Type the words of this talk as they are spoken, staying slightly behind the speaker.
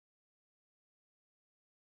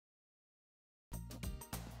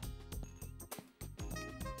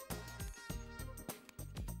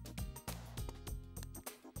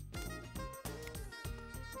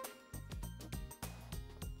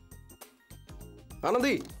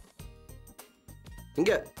ஆனந்தி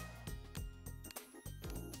இங்க.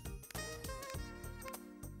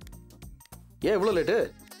 ஏன் இவ்வளவு லேட்டு?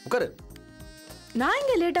 உட்காரு. நான்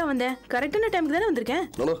இங்க லேட்டா வந்தேன். கரெக்டான டைம்க்கு தானே வந்திருக்கேன்.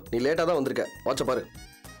 நோ நீ லேட்டா தான் வந்திருக்க. வாட்ச பாரு.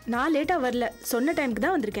 நான் லேட்டா வரல, சொன்ன டைம்க்கு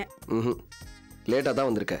தான் வந்திருக்கேன். லேட்டா தான்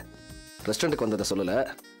வந்திருக்க. ரெஸ்டாரண்ட்டுக்கு வந்ததை சொல்லல,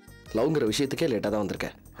 லவ்ங்கிற விஷயத்துக்கே லேட்டா தான்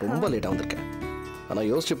வந்திருக்கேன். ரொம்ப லேட்டா வந்திருக்கேன். ஆனா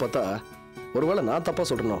யோசிச்சு பார்த்தா ஒருவேளை நான் தப்பா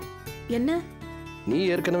சொல்றேனோ? என்ன? நீ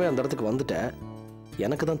ஏற்கனவே அந்த இடத்துக்கு வந்துட்ட,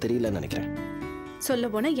 எனக்கு தான் தெரியலன்னு நினைக்கிறேன். சொல்ல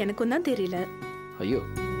போனா எனக்கும் தான் தெரியல. ஐயோ,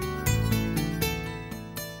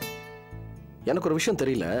 எனக்கு ஒரு விஷயம்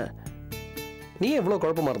தெரியல. நீ எவ்வளவு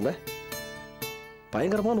குழப்பமா இருந்த?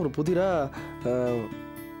 பயங்கரமான ஒரு புதிரா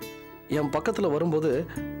என் பக்கத்துல வரும்போது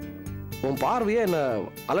உன் பார்வையே என்ன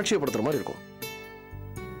அலட்சியப்படுத்துற மாதிரி இருக்கும்.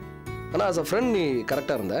 ஆனா ஆஸ் அ ஃப்ரெண்ட் நீ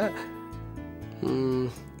கரெக்டா இருந்த.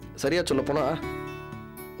 சரியா சொல்ல போனா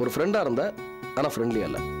ஒரு ஃப்ரெண்டா இருந்த, ஆனா ஃப்ரெண்ட்லியா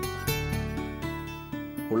இல்ல.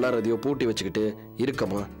 உள்ளாரதையோ பூட்டி வச்சுக்கிட்டு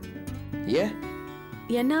இருக்கமா. ஏன்?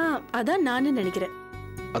 ஏன்னா அதான் நானும் நினைக்கிறேன்.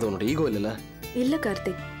 அது உன்னோட ஈகோ இல்லைல்ல? இல்ல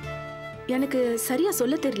கார்த்திக், எனக்கு சரியா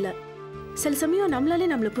சொல்ல தெரியல. சில சமயம் நம்மளாலே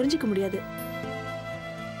நம்மள புரிஞ்சுக்க முடியாது.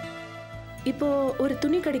 இப்போ ஒரு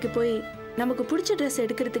துணி கடைக்கு போய் நமக்கு பிடிச்ச ட்ரெஸ்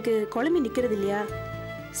எடுக்கிறதுக்கு குழம்பி நிக்கிறது இல்லையா?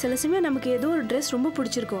 சில சமயம் நமக்கு ஏதோ ஒரு ட்ரெஸ் ரொம்ப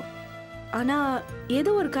பிடிச்சிருக்கும், ஆனா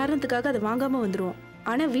ஏதோ ஒரு காரணத்துக்காக அதை வாங்காம வந்துருவோம்.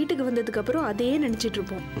 ஆனா வீட்டுக்கு வந்ததுக்கு அப்புறம் அதையே நினைச்சிட்டு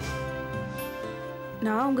இருப்போம்.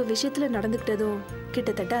 நான் உங்க விஷயத்துல நடந்துக்கிட்டதும்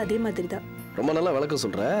கிட்டத்தட்ட அதே மாதிரி தான். ரொம்ப நல்லா விளக்கம்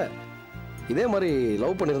சொல்ற. இதே மாதிரி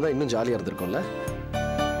லவ் பண்ணிருந்தா இன்னும் ஜாலியா இருந்திருக்கும்ல?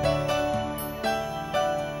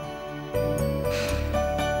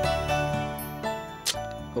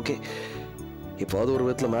 ஓகே, இப்போ அது ஒரு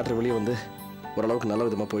விதத்தில் மேட்ரு வெளியே வந்து ஓரளவுக்கு நல்ல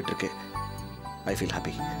விதமாக போயிட்டு இருக்கு. I feel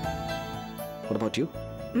happy. What about you?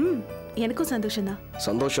 எனக்கும் சந்தோஷம் தான்.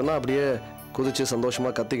 சந்தோஷம்னா அப்படியே குதிச்சு சந்தோஷமா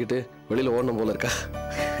கத்திக்கிட்டு வெளியில ஓடணும் போல இருக்கா?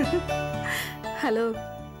 ஹலோ,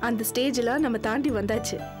 அந்த ஸ்டேஜ்லாம் நம்ம தாண்டி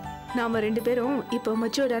வந்தாச்சு. நாம 2 பேரும் இப்போ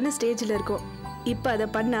மெச்சூர்டான ஸ்டேஜில் இருக்கோம். இப்போ அதை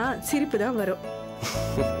பண்ணா சிரிப்பு தான் வரும்.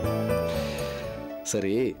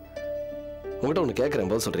 சரி, உங்ககிட்ட ஒன்று கேட்குறேன்,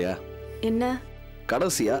 பதில் சொல்றியா? என்ன?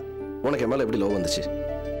 கடைசியா உனக்கு என் மேல எப்படி லவ் வந்துச்சு?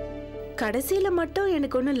 கடைசியில மட்டும்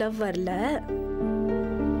எனக்கு ஒன்றும் லவ் வரல.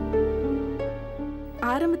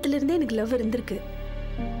 ஆரம்பத்துல இருந்தே எனக்கு லவ் இருந்திருக்கு.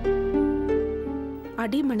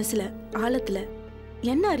 அடி மனசுல ஆழத்துல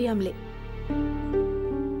என்ன அறியாமலே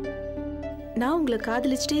நான் உங்களை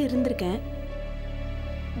காதலிச்சுட்டே இருந்திருக்கேன்.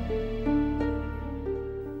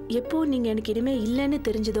 எப்போ நீங்க எனக்கு இனிமே இல்லைன்னு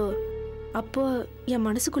தெரிஞ்சதோ அப்போ என்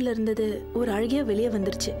மனசுக்குள்ள இருந்தது ஒரு அழகியா வெளியே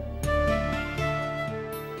வந்துருச்சு.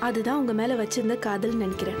 அதுதான் உங்க மேல வச்சிருந்த காதல்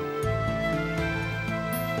நினைக்கிறேன்.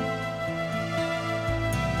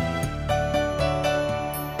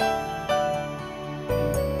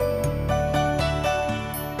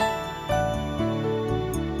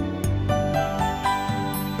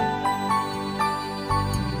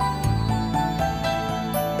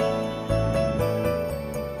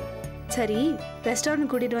 சரி, ரெஸ்டாரண்ட்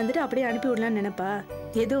கூட்டிட்டு வந்துட்டு அப்படியே அனுப்பி விடலாம்னு நினைப்பா?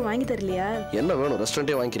 எதுவும் வாங்கி தரலையா? என்ன வேணும்?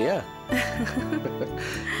 ரெஸ்டாரண்டே வாங்கிக்கிறியா?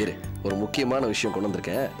 இரு, ஒரு முக்கியமான விஷயம் கொண்டு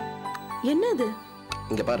வந்திருக்கேன். என்னது?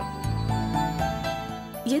 இங்க பாரு.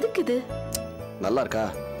 எதுக்கு இது? நல்லா இருக்கா?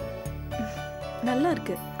 நல்லா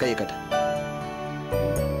இருக்கு. கையை காட்டு.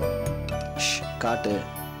 காட்டு,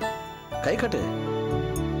 கை காட்டு.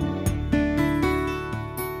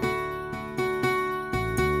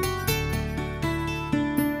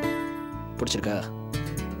 பிடிச்சிருக்கா?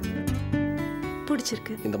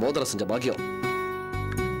 பிடிச்சிருக்கு. இந்த மோதிரம் செஞ்ச பாக்கியம்.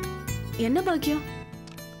 என்ன பாக்கியம்?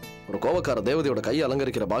 ஒரு கோவக்கார தேவதையோட கையை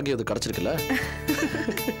அலங்கரிக்கிற பாக்கியம் அது கிடைச்சிருக்குல்ல?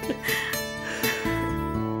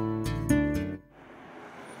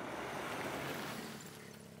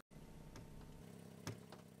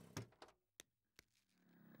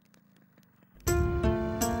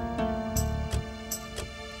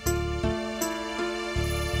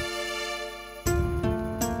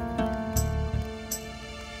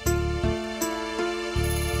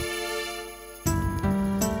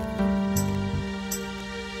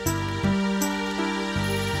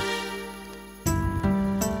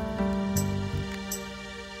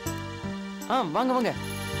 வாங்க வாங்க.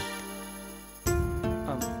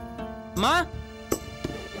 மா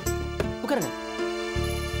உட்காருங்க.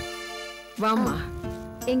 வாமா.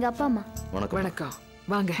 எங்க அப்பா அம்மா. வணக்கம். வணக்கம்.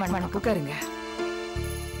 வாங்க உட்காருங்க.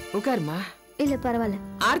 உட்காருமா. இல்ல பரவாயில்ல.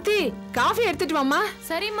 ஆர்த்தி, காஃபி எடுத்துட்டு வாமா.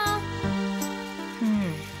 சரிம்மா.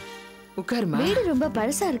 உட்காருமா. வீடு ரொம்ப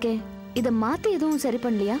பழசா இருக்கே, இத மாத்தி எதுவும் சரி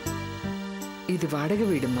பண்ணலையா? இது வாடகை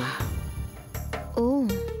வீடுமா. ஓ,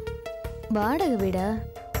 வாடகை வீடா?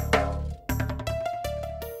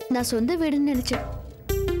 நான் சொந்த வீடுன்னு நினைச்சேன்.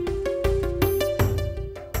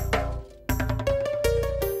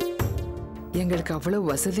 எங்களுக்கு அவ்வளவு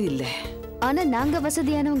வசதி இல்ல. ஆனா நாங்க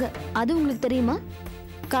வசதியானவங்க, அது உங்களுக்கு தெரியுமா?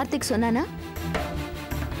 கார்த்திக் சொன்னானா?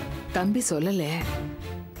 தம்பி சொல்லல,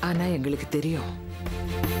 ஆனா எங்களுக்கு தெரியும்.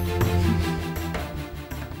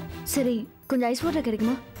 சரி, கொஞ்சம் ஐஸ் வாட்டர்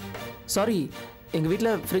கிடைக்குமா? சாரி, எங்க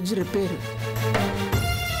வீட்ல ஃப்ரிட்ஜ் ரிப்பேர்.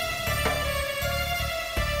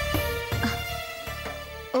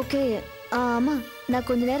 ஓகே. ஆமா, நான்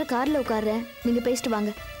கொஞ்ச நேரம் கார்ல உட்கார்றேன், நீங்க பேசிட்டு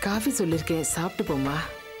வாங்க. காஃபி சொல்லிருக்கேன், சாப்பிட்டு போமா.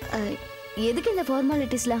 எதுக்கு இந்த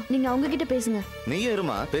ஃபார்மாலிட்டிஸ்லாம்? நீங்க அவங்க கிட்ட பேசுங்க. நீயும்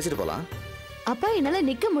இருமா, பேசிட்டு போலாம். அப்பா, என்னால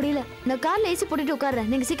நிக்க முடியல, நான் கார்ல ஏசி போட்டுட்டு உட்கார்றேன்,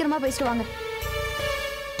 நீங்க சீக்கிரமா பேசிட்டு வாங்க.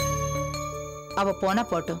 அவ போனா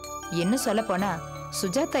போட்டும். இன்னும் சொல்ல போனா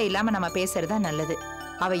சுஜாதா இல்லாம நம்ம பேசுறதா நல்லது.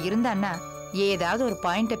 அவ இருந்தான்னா ஏதாவது ஒரு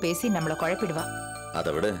பாயிண்ட பேசி நம்மள குழப்பிடுவா.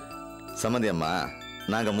 அதை விட சம்மந்தி அம்மா,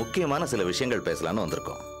 நாங்க முக்கியமான சில விஷயங்கள் பேசலாம்னு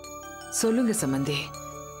வந்திருக்கோம். சொல்லுங்க சம்பந்தி,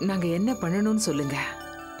 நாங்க என்ன பண்ணணும்னு சொல்லுங்க.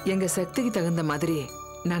 எங்க சக்திக்கு தகுந்த மாதிரி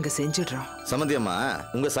நாங்க செஞ்சிடுறோம். சம்மந்தி அம்மா,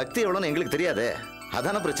 உங்க சக்தி எவ்வளவுன்னு எங்களுக்கு தெரியாதே,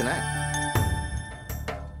 அதான பிரச்சனை.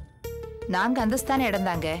 நாங்க அந்தஸ்தான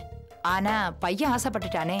இடம்தாங்க. ஆனா பையன்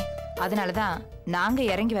ஆசைப்பட்டுட்டானே, அதனாலதான் நாங்க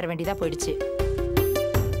இறங்கி வர வேண்டியதா போயிடுச்சு.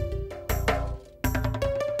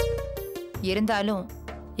 இருந்தாலும்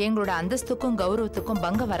எங்களோட அந்தஸ்துக்கும் கௌரவத்துக்கும்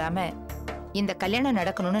பங்கம் வராம இந்த கல்யாணம்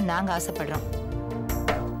நடக்கணும்னு நாங்க ஆசைப்படுறோம்.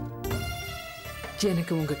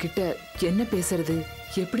 எனக்கு உங்ககிட்ட என்ன பேசுறது,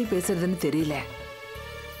 எப்படி பேசுறதுன்னு தெரியல.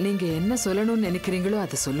 நீங்க என்ன சொல்லணும்னு நினைக்கிறீங்களோ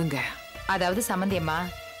அதை சொல்லுங்க. அதாவது சம்பந்தியம்மா,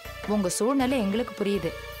 உங்க சூழ்நிலை எங்களுக்கு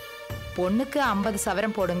புரியுது. பொண்ணுக்கு 50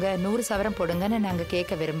 சவரம் போடுங்க, 100 சவரம் போடுங்கன்னு நாங்க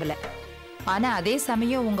கேட்க விரும்பல. ஆனா அதே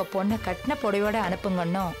சமயம் உங்க பொண்ணை கட்டின புடையோட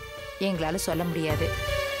அனுப்புங்கன்னும் எங்களால சொல்ல முடியாது.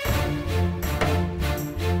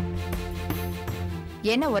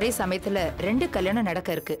 ஏன்னா ஒரே சமயத்துல 2 கல்யாணம்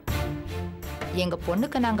நடக்க இருக்கு. எங்க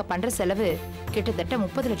பொண்ணுக்கு நாங்க பண்ற செலவு கிட்டத்தட்ட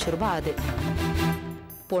 30 லட்சம் ரூபாய் ஆகுது.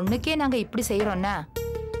 பொண்ணுக்கே நாங்க இப்படி செய்யறோம்னா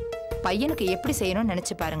பையனுக்கு எப்படி செய்யணும்னு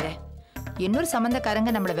நினைச்சு பாருங்க. இன்னொரு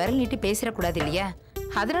சம்பந்தக்காரங்க நம்மள விரல் நீட்டி பேசிடக்கூடாது இல்லையா?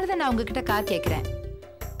 அதனாலதான் நான் உங்ககிட்ட கார் கேட்கிறேன்.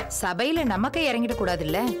 சபையில நமக்கே இறங்கிட கூடாது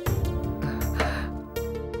இல்ல?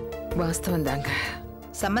 வாஸ்தவம் தாங்க.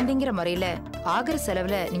 சம்பந்திங்கிற முறையில ஆகிற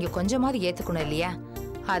செலவுல நீங்க கொஞ்சமாவது ஏத்துக்கணும் இல்லையா?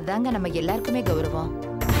 அதாங்க நம்ம எல்லாருக்குமே கௌரவம்.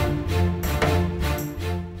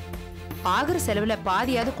 ஆகிற செலவுல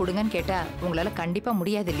பாதியாவது கொடுங்கன்னு கேட்டா உங்களால கண்டிப்பா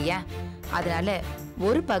முடியாது இல்லையா? அதனால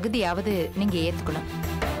ஒரு பகுதியாவது நீங்க ஏத்துக்கணும்.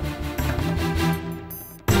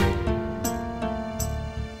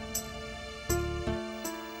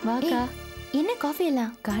 வாக்கா. என்ன காஃபி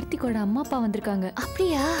எல்லாம்? கார்த்திகோட அம்மா அப்பா வந்திருக்காங்க.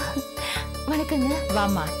 அப்படியா? வணக்கங்க.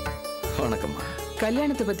 வாமா. வணக்கம்மா.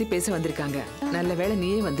 கல்யாணத்தை பத்தி பேச வந்திருக்காங்க. நல்ல வேளை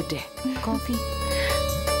நீயே வந்துட்டே. காஃபி.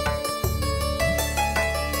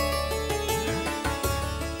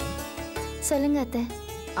 சொல்லுங்க அத்தை.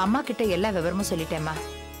 அம்மா கிட்ட எல்லா விவரமும் சொல்லிட்டேம்மா.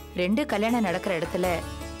 2 கல்யாணம் நடக்கிற இடத்துல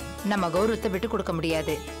நம்ம கௌரவத்தை விட்டு கொடுக்க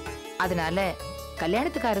முடியாது. அதனால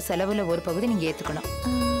கல்யாணத்துக்கார செலவுல ஒரு பகுதி நீங்க ஏத்துக்கணும்.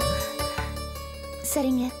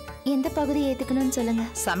 சரிங்க, எந்த பகுதி ஏத்துக்கணும்னு சொல்லுங்க.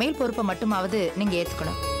 சமையல் பொறுப்பை மட்டுமாவது நீங்க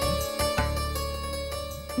ஏத்துக்கணும்.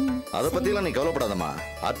 அதை பத்திலாம் நீ கவலைப்படாதம்மா.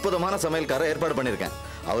 அற்புதமான சமையல்கார ஏற்பாடு பண்ணிருக்கேன்.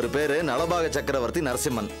 அவர் பேரு நலபாக சக்கரவர்த்தி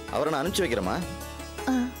நரசிம்மன். அவரை நான் அனுப்பிச்சு வைக்கிறேம்மா.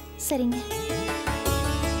 சரிங்க.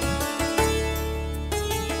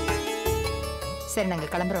 சரி, நாங்க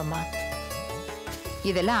கிளம்புறோம்மா.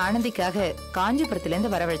 இதெல்லாம் ஆனந்திக்காக காஞ்சிபுரத்துல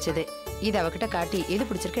இருந்து வரவழைச்சது. இது அவகிட்ட காட்டி எது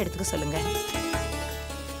பிடிச்சிருக்க எடுத்துக்க சொல்லுங்க.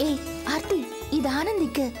 ஏய் ஆர்த்தி, இது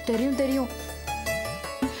ஆனந்திக்கு. தெரியும் தெரியும்.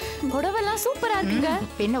 புடவெல்லாம் சூப்பரா இருக்குங்க.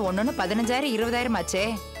 பின்ன ஒன்னொன்னு 15,000 20,000 ஆச்சே.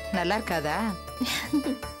 நல்லா இருக்காதா?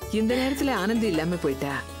 இந்த நேரத்துல ஆனந்தி இல்லாம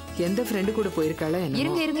போயிட்டா. எந்த ஃப்ரெண்டு கூட போயிருக்காளா என்ன?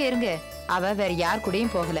 இருங்க இருங்க இருங்க, அவ வேற யார்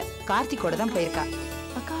கூடயும் போகல, கார்த்திகோட தான் போயிருக்கா.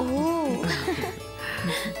 ஓ,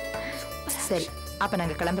 சரி, அப்ப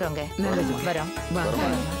நாங்க கிளம்புறோங்க. நல்லது. வரோம்.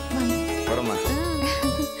 வரம்மா.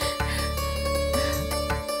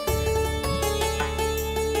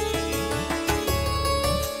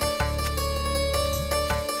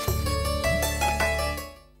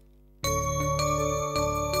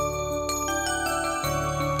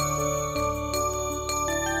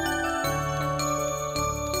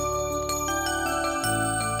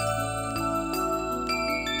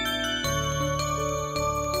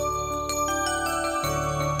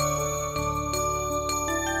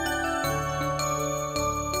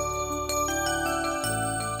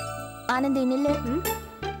 ஆனந்தி நில்லு.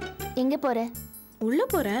 எங்க போற? உள்ள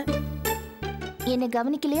போறேன். என்ன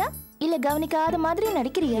கவனிக்கலையா இல்ல கவனிக்காத மாதிரி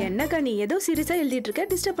நடிக்கிறியா? என்னக்கா நீ ஏதோ சீரியஸா எழுதிட்டு இருக்க,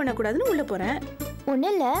 டிஸ்டர்ப் பண்ண கூடாதுன்னு உள்ள போறேன். ஒண்ணு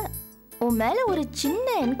இல்ல, உன் மேல ஒரு சின்ன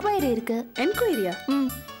என்கொயரி இருக்கு. என்கொயரியா?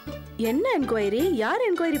 என்ன என்கொயரி? யார்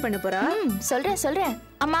என்கொயரி பண்ண போறா? சொல்றேன் சொல்றேன்.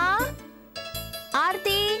 அம்மா,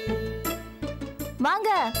 ஆர்த்தி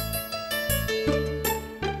வாங்க.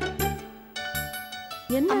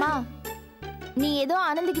 என்ன? அம்மா, நீ ஏதோ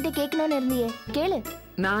ஆனந்த் கிட்ட கேட்கணும்னு இருந்தியே, கேளு.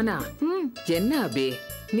 நானா? என்ன அபி,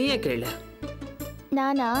 நீயே கேளு.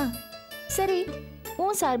 நானா? சரி,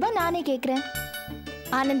 உன் சார்பா நானே கேக்குறேன்.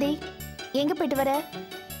 ஆனந்தி, எங்க போயிட்டு வர?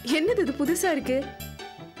 என்னது இது புதுசா இருக்கு?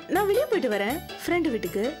 நான் வெளியே போயிட்டு வரேன், ஃப்ரெண்டு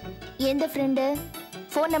வீட்டுக்கு. எந்த ஃப்ரெண்டு?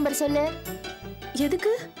 ஃபோன் நம்பர் சொல்லு.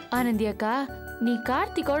 எதுக்கு? ஆனந்தி அக்கா, நீ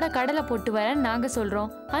கார்த்திகோட கடலை போட்டு வரேன்னு நாங்க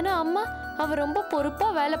சொல்றோம். ஆனா அம்மா அவ ரொம்ப பொறுப்பா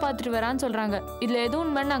வேலை பார்த்துட்டு வரான்னு சொல்றாங்க. இதுல எதுவும்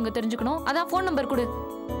உண்மைன்னு நாங்க தெரிஞ்சுக்கணும். அதான் ஃபோன் நம்பர் கொடு.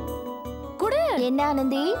 கொடு. என்ன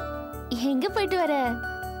ஆனந்தி, எங்க போயிட்டு வர?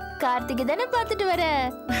 கார்த்திகை தானே பார்த்துட்டு வர.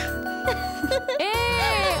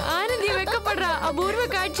 ஆனந்தி வெக்கப்படுறா, அபூர்வ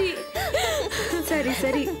காட்சி. சரி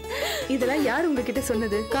சரி, இதெல்லாம் யார் உங்ககிட்ட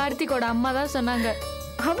சொன்னது? கார்த்திகோட அம்மா தான் சொன்னாங்க.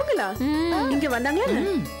 அவங்களா? இங்க வந்தாங்களா?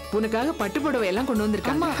 உனக்காக பட்டு புடவை எல்லாம் கொண்டு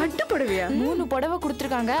வந்திருக்காங்க. பட்டு புடவையா? 3 புடவை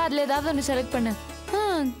கொடுத்துருக்காங்க. அதுல ஏதாவது ஒன்று செலக்ட் பண்ணு.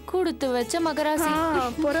 கொடுத்து வச்ச மகராசி.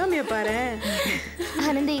 பொறாமைய பாரு.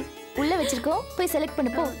 ஆனந்தி, உள்ள வச்சிருக்கோம், போய் செலக்ட்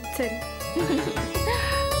பண்ணு போ. சரி.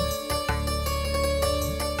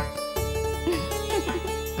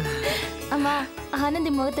 அம்மா,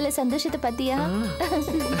 ஆனந்தி முகத்துல சந்தோஷத்தை பத்தியா?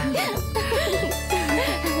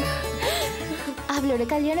 அவளோட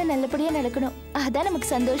கல்யாணம் நல்லபடியா நடக்கணும், அதான் நமக்கு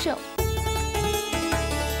சந்தோஷம்.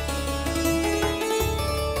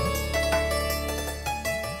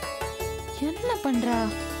 என்ன பண்றா?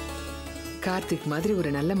 கார்த்திக் மாதிரி ஒரு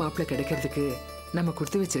நல்ல மாப்பிள்ளை கிடைக்கிறதுக்கு நம்ம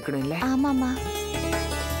கொடுத்து வச்சிருக்கணும் இல்ல? ஆமாமா.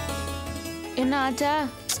 என்ன ஆச்சா?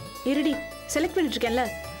 இருடி, செலக்ட் பண்ணிட்டு இருக்கேன்ல.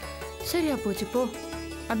 சரியா போச்சு போ.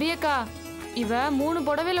 அபியக்கா, இவ 3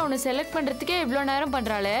 புடவையில ஒண்ணு செலக்ட் பண்றதுக்கே இவ்வளவு நேரம்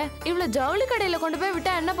பண்றாளே. இவ்வளவு ஜவுளி கடையில கொண்டு போய்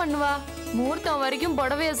விட்டா என்ன பண்ணுவா? முகூர்த்தம் வரைக்கும்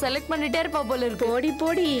புடவைய செலக்ட் பண்ணிட்டே இருப்பா போல இருக்கு. போடி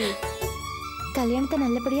போடி. கல்யாணத்தை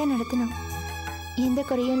நல்லபடியா நடத்தணும், எந்த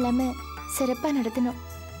குறையும் இல்லாம சிறப்பா நடத்தணும்.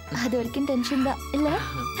 அது வரைக்கும் டென்ஷன் தான் இல்ல?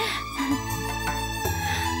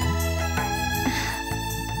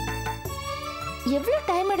 எவ்வளவு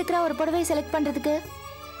டைம் எடுக்கிறா ஒரு புடவையை செலக்ட் பண்றதுக்கு?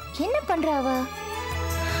 என்ன பண்றாவா?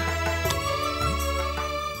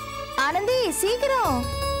 ஆனந்தி, சீக்கிரம்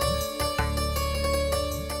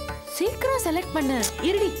சீக்கிரம் செலக்ட் பண்ணு.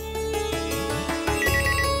 இருடி.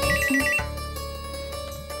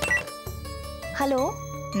 ஹலோ,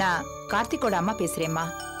 நான் கார்த்திகோட அம்மா பேசுறேம்மா.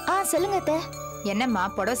 சொல்லுங்க அத்தை. என்னம்மா,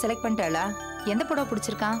 புடவை செலக்ட் பண்ணிட்டாளா? எந்த புடவை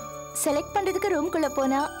பிடிச்சிருக்கான்? செலக்ட் பண்றதுக்கு ரூம்குள்ள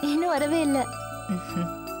போனா இன்னும் வரவே இல்லை.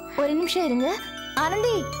 ஒரு நிமிஷம் இருங்க.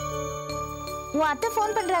 ஆனந்தி, உன் அத்தை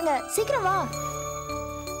ஃபோன் பண்றாங்க, சீக்கிரம் வா.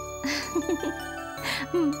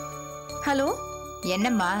 ஹலோ.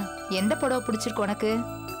 என்னம்மா, எந்த புடவை பிடிச்சிருக்கு உனக்கு?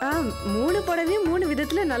 3 புடவையும் 3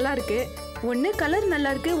 விதத்துல நல்லா இருக்கு. ஒன்னு கலர்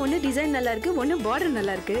நல்லா இருக்கு, ஒன்னு டிசைன் நல்லா இருக்கு, ஒன்னு பார்டர்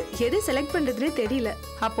நல்லா இருக்கு. எது செலக்ட் பண்றதுனே தெரியல.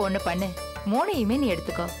 அப்போ ஒண்ணு பண்ணு, 3யுமே நீ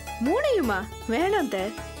எடுத்துக்கோ. 3யுமா? வேணாம் தே.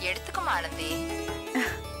 எடுத்துக்கோமா ஆனந்தி.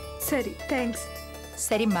 சரி, தேங்க்ஸ்.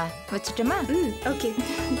 சரிம்மா, வச்சுட்டுமா? ஓகே.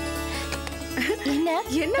 என்ன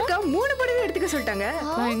என்னக்கா 3 புடவை எடுத்துக்க சொல்லிட்டாங்க?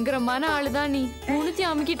 பயங்கரமான ஆளுதான் நீ.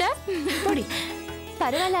 3த்தையும் அமுக்கிட்ட. போடி.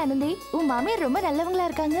 பரவாயில்ல ஆனந்தி, உன் மாமியார் ரொம்ப நல்லவங்களா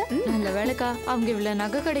இருக்காங்க. நல்ல வேலைக்கா, அவங்க இவ்வளவு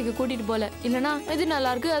நகை கடைக்கு கூட்டிட்டு போல. இல்லனா இது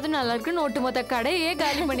நல்லா இருக்கு அது நல்லா இருக்குன்னு ஒட்டு மொத்த கடையே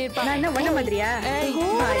காலி பண்ணிருப்பாங்க. நான் என்ன பண்ண மாதிரியா?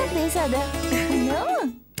 பேசாத.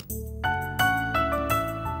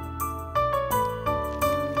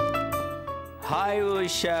 Hi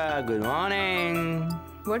Usha, good morning.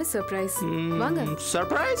 What a surprise. வாங்க.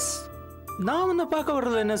 Surprise? நான் உன்னை பார்க்க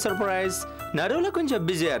வர்றது என்ன சர்ப்ரைஸ்? நடுவில் கொஞ்சம்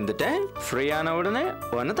பிஸியாக இருந்துட்டேன். ஃப்ரீயான உடனே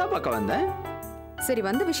உன்னை தான் பார்க்க வந்தேன். சரி,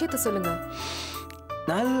 வந்த விஷயத்த சொல்லுங்க.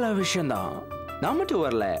 நல்ல விஷயம்தான். நான் மட்டும்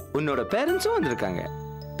வரல, உன்னோட பேரண்ட்ஸும் வந்திருக்காங்க.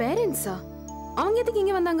 பேரண்ட்ஸா? அவங்க எதுக்கு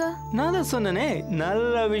இங்க வந்தாங்க? நான் தான் சொன்னேனே,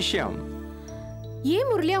 நல்ல விஷயம். ஏன்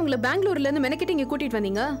முரளி அவங்கள பெங்களூர்ல இருந்து மெனக்கிட்டு இங்க கூட்டிட்டு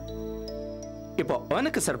வந்தீங்க? இப்போ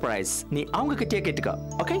உனக்கு சர்ப்ரைஸ், நீ அவங்க கிட்டே கேட்டுக்கோ.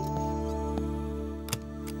 Okay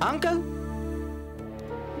uncle.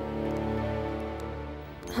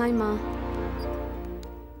 ஹாய் மா.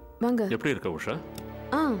 வாங்க. எப்படி இருக்க உஷா?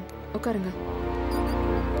 உட்காருங்க.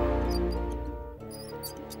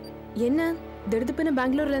 என்ன திடுதிப்புன்னு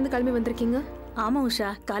பெங்களூர்ல இருந்து கிளம்பி வந்திருக்கீங்க? ஆமா உஷா,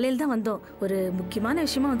 காலையில தான் வந்தோம். ஒரு முக்கியமான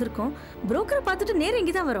விஷயமா வந்திருக்கோம். புரோக்கரை பார்த்துட்டு நேரம்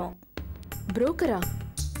இங்கே தான் வரோம். புரோக்கரா?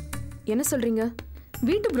 என்ன சொல்றீங்க?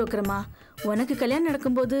 வீட்டு புரோக்கரமா? உனக்கு கல்யாணம்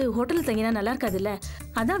நடக்கும்போது ஹோட்டலில் தங்கினா நல்லா இருக்காதுல்ல,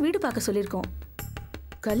 அதான் வீடு பார்க்க சொல்லியிருக்கோம்.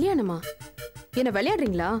 கல்யாணமா? என்ன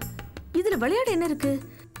விளையாடுறீங்களா? இதுல விளையாட என்ன இருக்கு?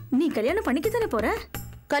 நீ கல்யாணம் பண்ணிக்கத்தானே போற.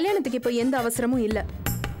 கல்யாணத்துக்கு இப்போ எந்த அவசரமும் இல்ல.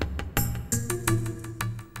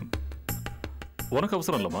 உனக்கு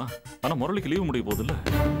அவசரம் இல்லம்மா, ஆனா முரளிக்கு லீவு முடிய போகுதுல்ல.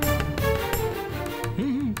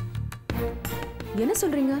 என்ன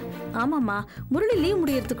சொல்றீங்க? ஆமாம்மா, முரளி லீவ்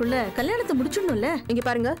முடியறதுக்குள்ள கல்யாணத்தை முடிச்சிடணும்ல. இங்க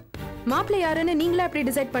பாருங்க, மாப்பிள்ளை யாருன்னு நீங்களே அப்படி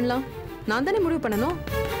டிசைட் பண்ணலாம். நான் தானே முடிவு பண்ணணும்.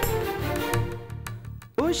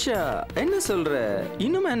 உஷா, என்ன சொல்ற?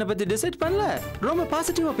 இன்னும் என்ன பத்தி டிசைட் பண்ணல? ரொம்ப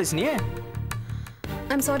பாசிட்டிவா பேசுனியே.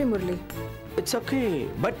 I'm sorry Murali. It's okay.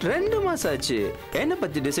 But 2 மாசம் ஆச்சு. என்ன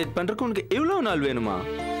பத்தி டிசைட் பண்றதுக்கு உனக்கு இவ்வளவு நாள் வேணுமா?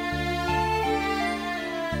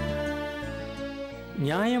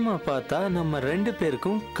 நியாயமா பார்த்தா நம்ம 2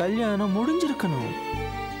 பேருக்கும் கல்யாணம் முடிஞ்சிருக்கணும்.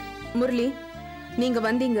 முரளி, நீங்க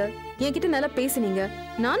வந்தீங்க, என்கிட்ட நல்லா பேசுனீங்க,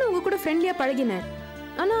 நானும் உங்க கூட ஃப்ரெண்ட்லியா பழகினேன்.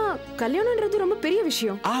 ஆனா கல்யாணம்ன்றது ரொம்ப பெரிய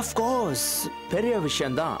விஷயம். ஆஃப் கோர்ஸ் பெரிய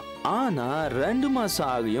விஷயம் தான். ஆனா 2 மாசம்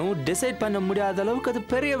ஆகியும் டிசைட் பண்ண முடியாத அளவுக்கு அது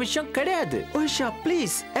பெரிய விஷயம் கிடையாது. உஷா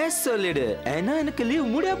ப்ளீஸ் எஸ் சொல்லிடு. ஏன்னா எனக்கு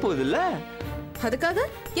லீவ் முடிய போகுதுல்ல. அதுக்காக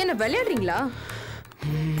என்ன விளையாடுறீங்களா?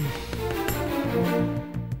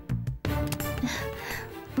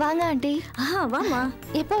 வாங்க ஆண்டி. வாமா.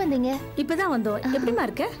 எப்போ வந்தீங்க? இப்பதான் வந்தோம். எப்படிமா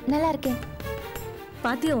இருக்க? நல்லா இருக்கேன்.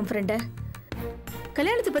 பாத்தியா உன் ஃப்ரெண்ட?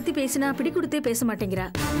 கல்யாணத்தை பத்தி பேசினா பிடி கொடுத்தே பேச மாட்டேங்கிறா.